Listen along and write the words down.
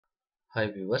Hi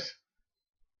viewers,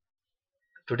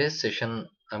 today's session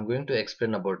I'm going to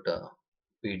explain about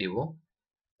PDO,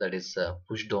 that is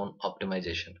push down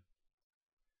optimization.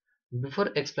 Before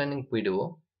explaining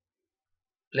PDO,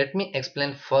 let me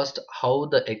explain first how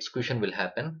the execution will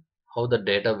happen, how the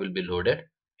data will be loaded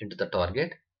into the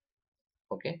target.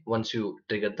 Okay, once you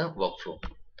trigger the workflow.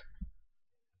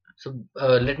 So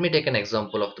let me take an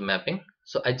example of the mapping.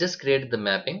 So I just created the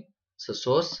mapping. So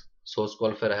source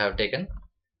qualifier I have taken,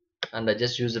 and I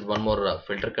just used one more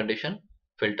filter condition.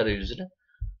 Filter used,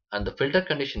 and the filter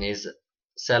condition is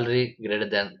salary greater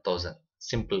than 1000,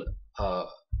 simple uh,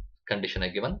 condition I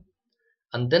given.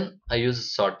 And then I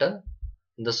use sorter.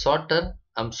 In the sorter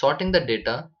I'm sorting the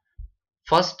data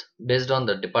first based on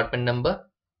the department number,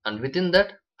 and within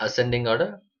that ascending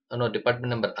order, no, department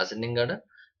number ascending order,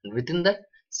 and within that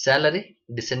salary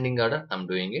descending order I'm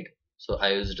doing it. So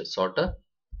I used sorter,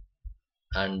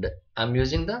 and I'm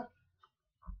using the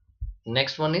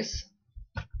next one is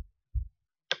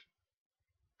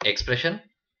expression.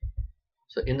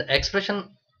 So in the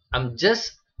expression I'm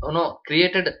just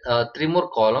created three more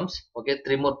columns, okay,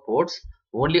 three more ports,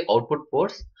 only output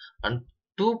ports, and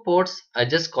two ports I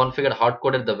just configured hard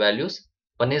coded the values.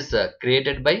 One is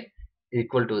created by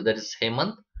equal to, that is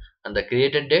Hemant, and the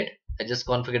created date I just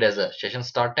configured as a session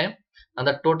start time, and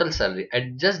the total salary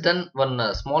I just done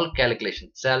one small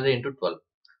calculation, salary into 12.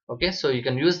 Okay, so you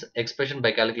can use expression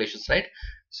by calculations, right?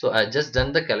 So I just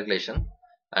done the calculation,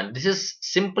 and this is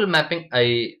simple mapping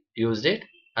I used it,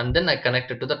 and then I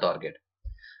connected to the target.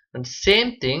 And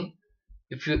same thing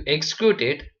if you execute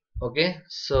it. Okay,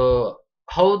 so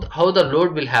how the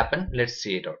load will happen, let's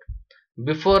see it out.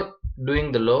 Before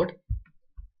doing the load,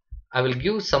 I will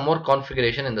give some more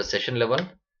configuration in the session level.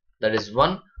 That is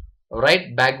one,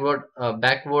 write backward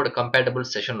compatible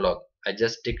session log I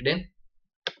just ticked in,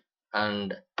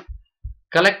 and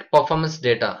collect performance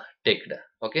data ticked.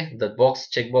 Okay, the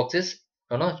checkbox is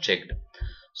checked.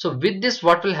 So with this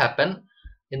what will happen,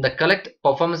 in the collect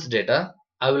performance data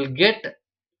I will get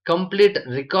complete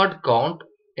record count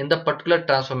in the particular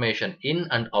transformation in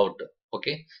and out.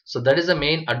 Okay, so that is the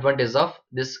main advantage of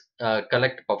this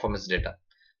collect performance data.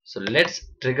 So let's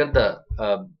trigger the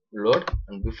load,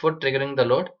 and before triggering the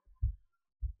load,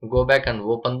 go back and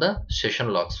open the session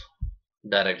logs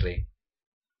directory.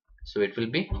 So it will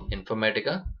be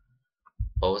Informatica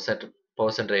Power Center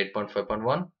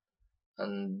 8.5.1,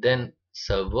 and then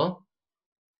server,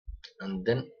 and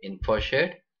then info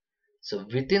shared. So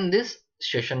within this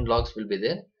session logs will be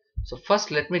there. So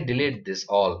first let me delete this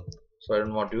all, so I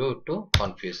don't want you to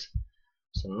confuse.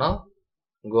 So now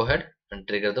go ahead and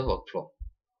trigger the workflow.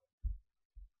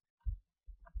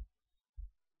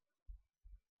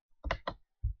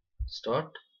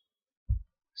 Start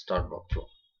workflow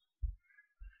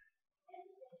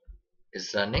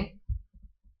is running.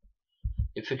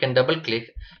 If you can double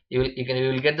click, you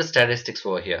will get the statistics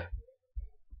over here.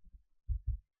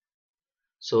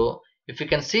 So if you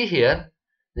can see here,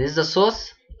 this is the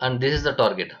source and this is the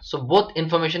target. So both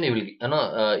information you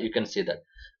will you can see that.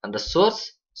 And the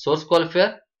source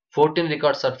qualifier, 14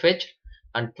 records are fetched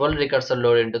and 12 records are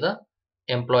loaded into the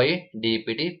employee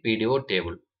DPT PDO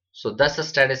table. So that's the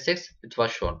statistics it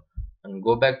was shown. And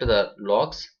go back to the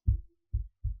logs,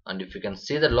 and if you can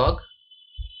see the log,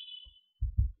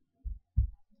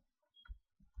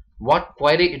 what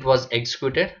query it was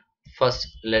executed, first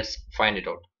let's find it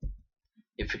out.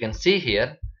 If you can see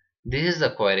here, this is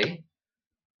the query,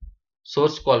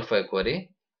 source qualifier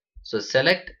query. So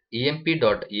select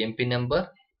emp.emp number,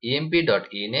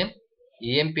 emp.ename,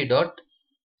 emp.job,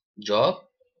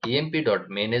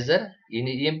 emp.manager,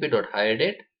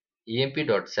 emp.hiredate,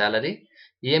 emp.salary,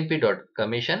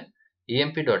 emp.commission,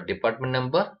 emp.department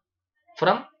number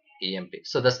from emp.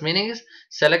 So this meaning is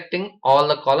selecting all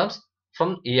the columns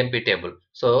from emp table.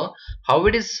 So how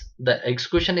it is the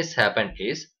execution is happened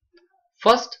is,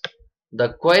 first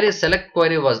the query select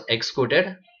query was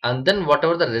executed, and then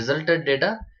whatever the resulted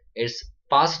data is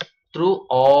passed through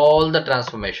all the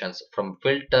transformations from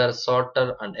filter,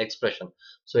 sorter and expression.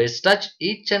 So it's touched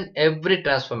each and every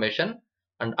transformation,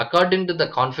 and according to the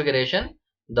configuration,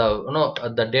 the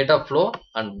the data flow,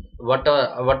 and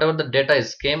whatever the data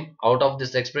is came out of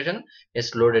this expression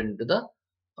is loaded into the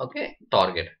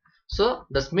target. So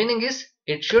this meaning is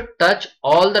it should touch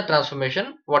all the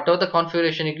transformation, whatever the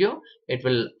configuration you give, it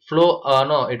will flow.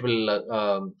 No, it will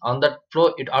on that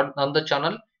flow, it on the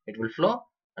channel it will flow,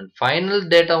 and final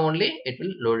data only it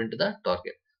will load into the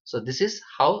target. So this is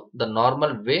how the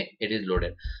normal way it is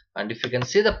loaded. And if you can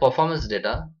see the performance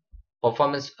data,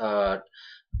 performance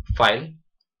file,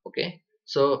 okay,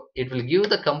 so it will give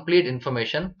the complete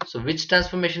information. So which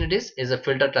transformation it is a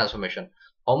filter transformation.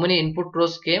 How many input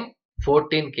rows came?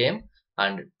 14 came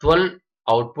and 12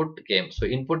 output came. So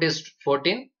input is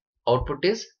 14, output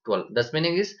is 12. That's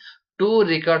meaning is two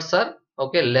records are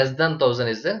okay less than 1000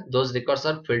 is there. Those records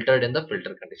are filtered in the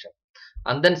filter condition.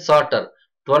 And then sorter,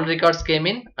 12 records came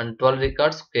in and 12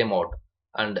 records came out.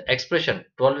 And expression,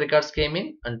 12 records came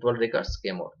in and 12 records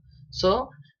came out. So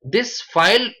this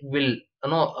file will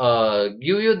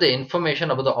give you the information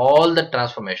about all the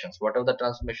transformations, whatever the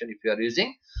transformation if you are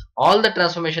using, all the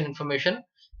transformation information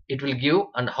it will give,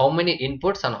 and how many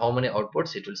inputs and how many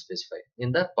outputs it will specify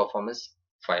in the performance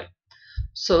file.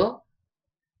 So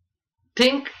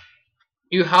think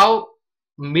you have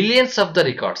millions of the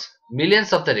records.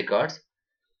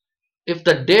 If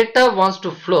the data wants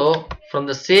to flow from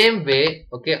the same way,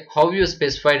 okay, how you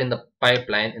specified in the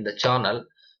pipeline in the channel,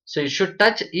 so you should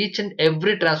touch each and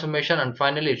every transformation and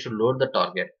finally it should load the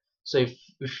target. So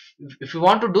if you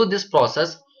want to do this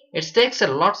process, it takes a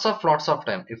lots of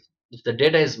time if the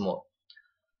data is more.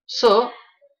 So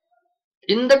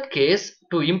in that case,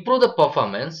 to improve the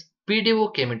performance,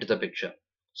 PDO came into the picture.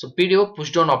 So PDO,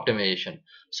 push down optimization.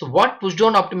 So what push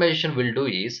down optimization will do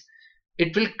is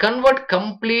it will convert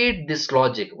complete this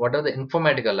logic, whatever the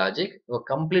Informatica logic or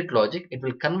complete logic, it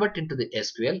will convert into the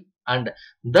SQL, and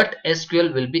that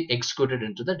SQL will be executed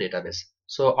into the database.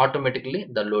 So automatically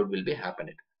the load will be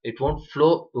happening. It won't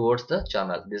flow towards the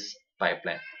channel, this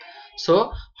pipeline.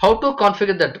 So how to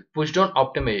configure that push down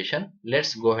optimization?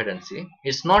 Let's go ahead and see.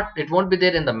 It won't be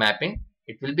there in the mapping.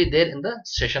 It will be there in the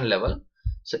session level.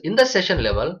 So in the session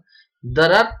level,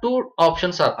 there are two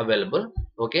options are available.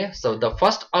 Okay, so the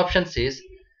first option is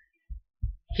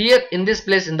here in this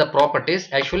place in the properties.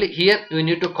 Actually here you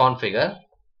need to configure.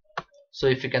 So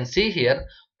if you can see here,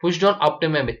 push down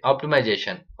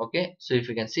optimization. Okay, so if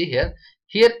you can see here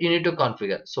you need to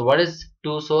configure. So what is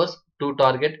two source, two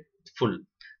target, full?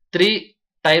 Three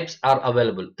types are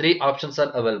available, three options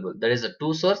are available. There is a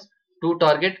two source, two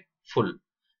target, full.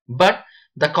 But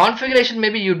the configuration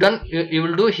maybe you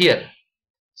will do here.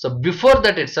 So before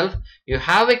that itself you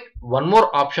have one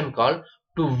more option called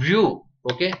to view.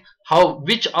 Okay,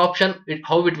 which option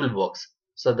how it will works.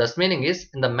 So that's meaning is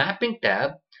in the mapping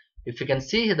tab, if you can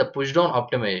see here the push down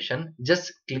optimization,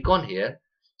 just click on here.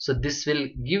 So this will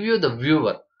give you the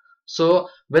viewer. So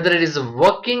whether it is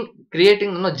working,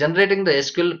 creating, generating the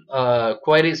SQL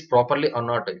queries properly or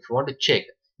not, if you want to check,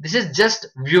 this is just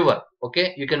viewer.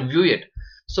 Okay, you can view it.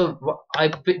 So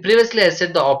previously I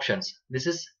said the options. This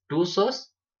is two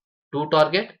source, two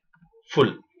target,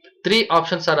 full. Three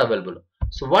options are available.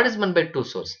 So what is meant by two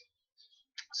source?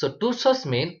 So two source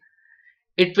mean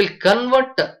it will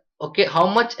convert, okay, how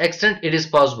much extent it is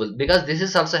possible, because this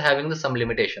is also having some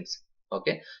limitations.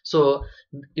 Okay, so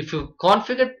if you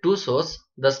configure two source,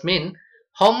 this mean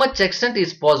how much extent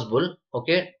is possible,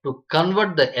 okay, to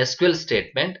convert the SQL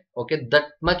statement. Okay, that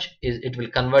much is it will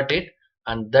convert it,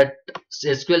 and that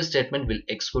SQL statement will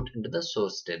execute into the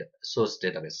source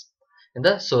database, in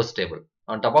the source table,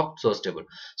 on top of source table.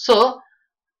 So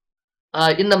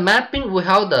in the mapping we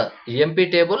have the EMP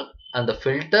table and the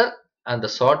filter and the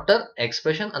sorter,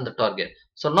 expression and the target.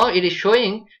 So now it is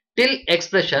showing till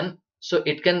expression, so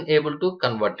it can able to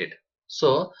convert it.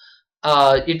 So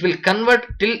it will convert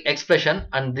till expression,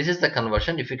 and this is the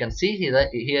conversion. If you can see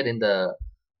here in the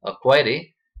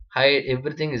query,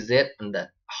 everything is there, in the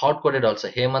hard coded also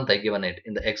Hemant I given it,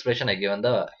 in the expression I given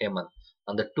the Hemant,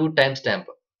 and the two timestamp.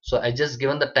 So I just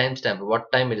given the timestamp,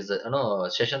 what time it is,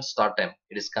 session start time,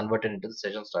 it is converted into the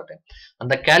session start time, and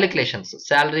the calculations,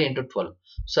 salary into 12.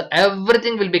 So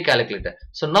everything will be calculated.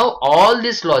 So now all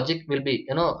this logic will be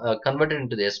converted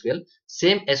into the SQL.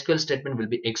 Same SQL statement will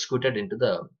be executed into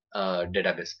the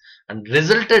database, and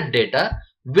resulted data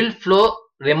will flow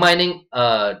remaining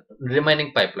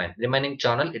pipeline, remaining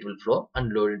channel, it will flow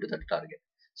and load into the target.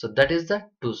 So that is the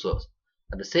two source.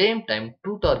 At the same time,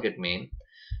 two target mean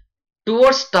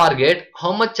towards target,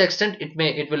 how much extent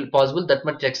it will possible, that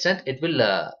much extent it will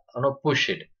push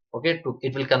it. Okay,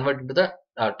 it will convert into the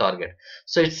target.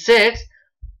 So it says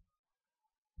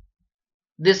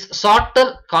this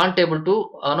sorter can't able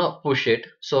to push it,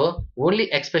 so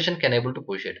only expression can able to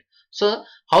push it. So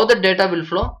how the data will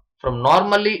flow from,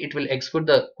 normally it will execute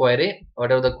the query,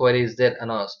 whatever the query is there,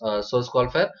 source call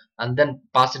file, and then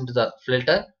pass into the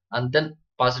filter, and then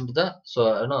pass into the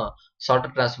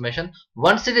sorter transformation.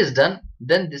 Once it is done,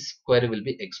 then this query will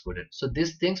be executed. So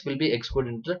these things will be executed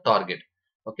into the target.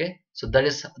 Okay, so that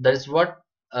is what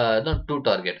to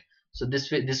target. So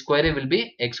this query will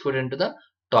be executed into the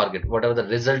target, whatever the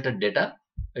resulted data,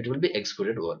 it will be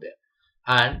executed over there.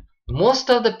 And most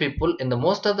of the people in the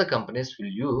most of the companies will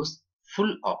use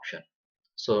full option.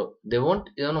 So they won't,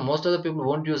 most of the people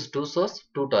won't use two source,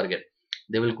 two target,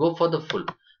 they will go for the full.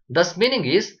 Thus meaning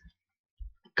is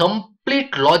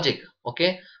complete logic.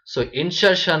 Okay, so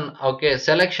insertion, okay,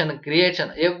 selection,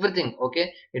 creation, everything,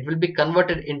 okay, it will be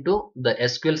converted into the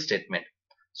SQL statement.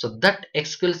 So that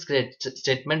SQL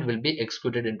statement will be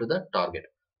executed into the target.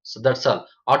 So that's all.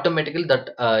 Automatically that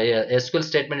yeah, SQL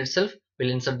statement itself will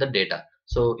insert the data,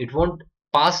 so it won't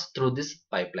pass through this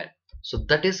pipeline. So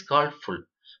that is called full.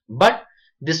 But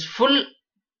this full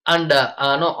and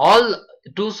no, all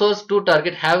two source two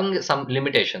target having some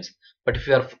limitations. But if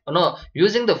you are no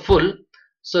using the full,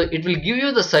 so it will give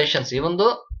you the suggestions. Even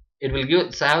though it will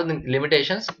give having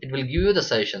limitations, it will give you the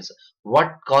suggestions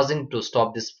what causing to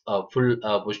stop this full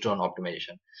push down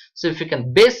optimization. So if you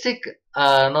can basic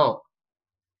no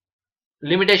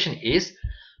limitation is,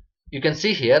 you can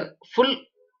see here, full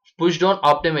push down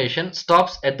optimization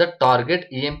stops at the target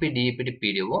EMP DEPT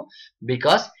PDO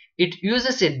because it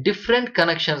uses a different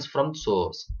connections from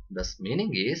source. Thus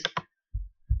meaning is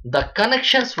the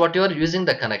connections what you are using,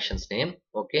 the connections name,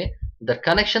 okay, the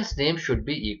connections name should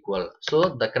be equal.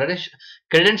 So the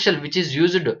credential which is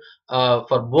used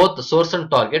for both the source and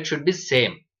target should be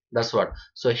same. That's what.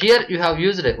 So here you have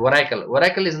used a Oracle.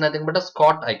 Oracle is nothing but a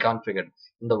Scott I configured.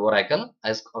 In the Oracle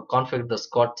I configured the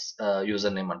Scott's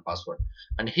username and password,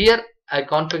 and here I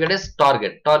configured as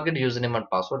target username and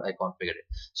password I configured it.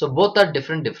 So both are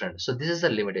different. So this is the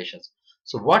limitations.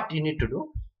 So what you need to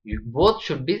do, you both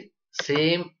should be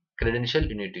same credential,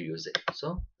 you need to use it.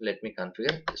 So let me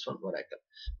configure this one Oracle.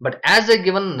 But as a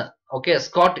given, okay,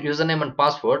 Scott username and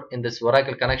password in this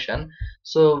Oracle connection.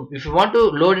 So if you want to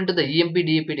load into the EMP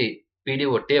DEPT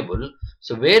PDO table,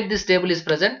 so where this table is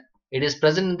present, it is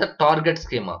present in the target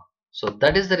schema. So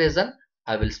that is the reason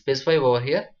I will specify over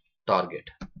here target,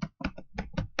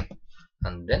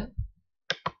 and then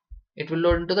it will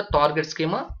load into the target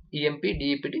schema EMP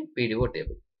DEPT PDO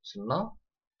table. So now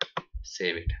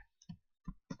save it.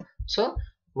 So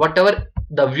whatever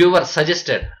the viewer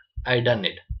suggested, I done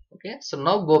it. Okay, so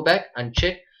now go back and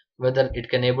check whether it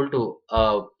can able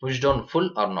to push down full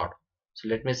or not. So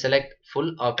let me select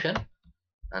full option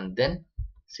and then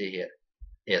see here.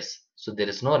 Yes, so there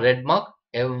is no red mark,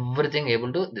 everything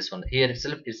able to this one. Here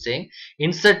itself is saying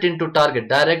insert into target,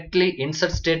 directly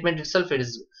insert statement itself it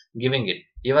is giving it,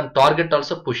 even target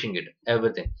also pushing it,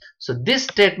 everything. So this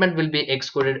statement will be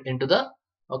executed into the,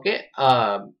 okay,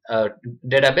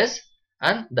 database,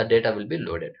 and the data will be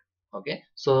loaded. Okay,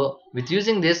 so with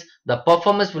using this the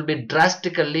performance will be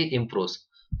drastically improves.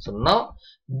 So now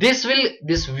this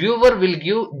viewer will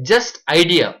give just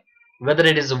idea whether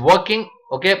it is working,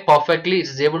 okay, perfectly, it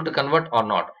is able to convert or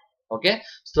not. Okay,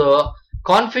 so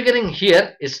configuring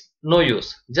here is no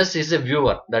use, just is a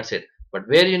viewer, that's it. But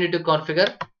where you need to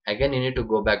configure, again you need to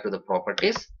go back to the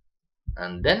properties,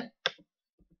 and then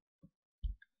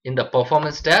in the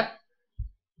performance tab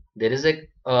there is a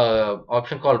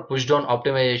option called push down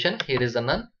optimization. Here is a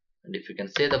none, and if you can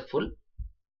say the full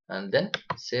and then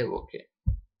say okay,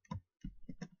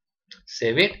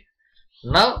 save it.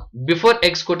 Now before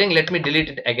executing, let me delete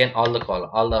it again, all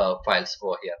the files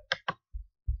over here.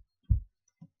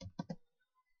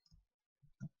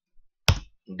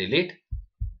 Delete.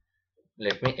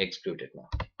 Let me execute it now.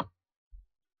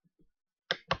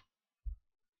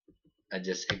 I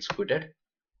just executed.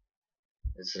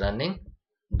 It's running.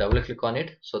 Double click on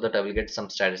it so that I will get some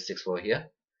statistics over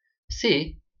here.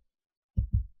 See,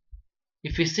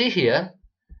 if you see here,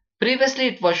 previously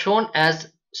it was shown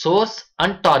as source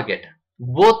and target,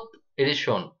 both it is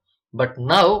shown, but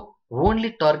now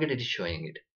only target it is showing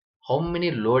it. How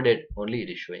many loaded only it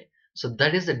is showing. So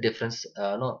that is the difference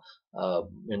no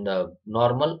in the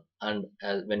normal and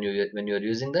when you are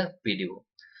using the PDO.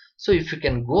 So if you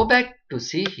can go back to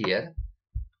see here,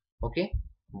 okay,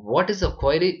 what is the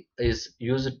query is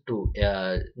used to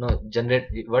no generate,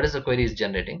 what is the query is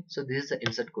generating. So this is the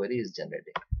insert query is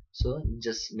generating. So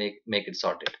just make it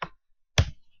sorted.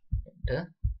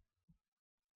 Enter,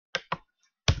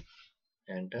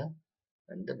 enter,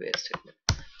 and the where statement.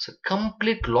 So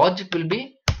complete logic will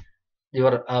be,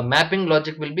 your mapping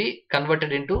logic will be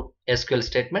converted into SQL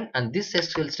statement, and this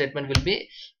SQL statement will be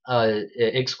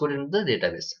executed into the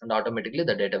database, and automatically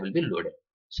the data will be loaded.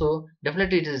 So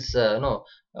definitely it is no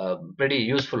pretty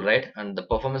useful, right? And the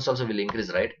performance also will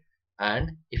increase, right?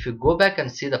 And if you go back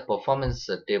and see the performance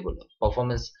table,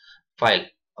 performance file,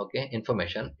 okay,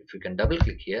 information, if you can double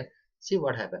click here, see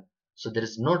what happened. So there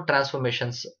is no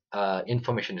transformations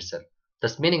information itself.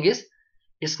 This meaning is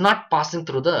it's not passing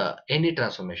through the any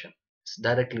transformation, it's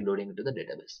directly loading into the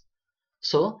database.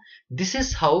 So this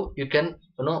is how you can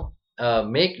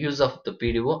make use of the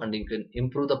PDO, and you can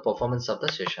improve the performance of the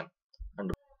session.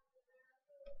 And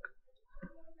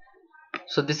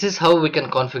So this is how we can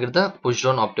configure the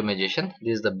pushdown optimization.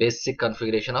 This is the basic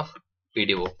configuration of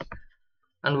PDO,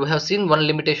 and we have seen one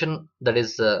limitation, that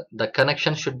is the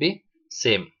connection should be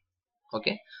same.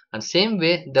 Okay, and same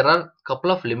way there are couple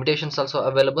of limitations also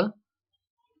available,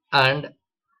 and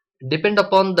depend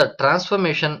upon the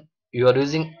transformation you are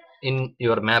using in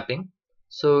your mapping,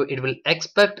 so it will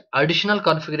expect additional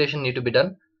configuration need to be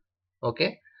done.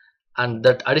 Okay, and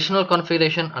that additional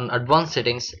configuration and advanced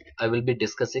settings I will be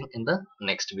discussing in the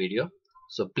next video.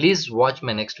 So please watch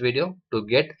my next video to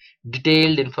get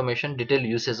detailed information, detailed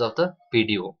uses of the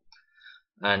PDO.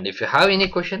 And if you have any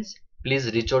questions,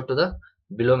 please reach out to the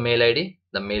below mail ID.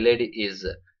 The mail ID is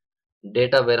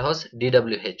data warehouse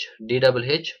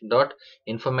dwh dot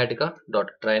informatica dot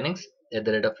trainings @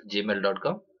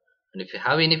 gmail.com. And if you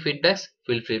have any feedbacks,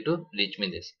 feel free to reach me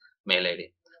this mail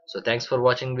ID. So thanks for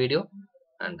watching video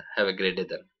and have a great day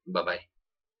then. Bye bye.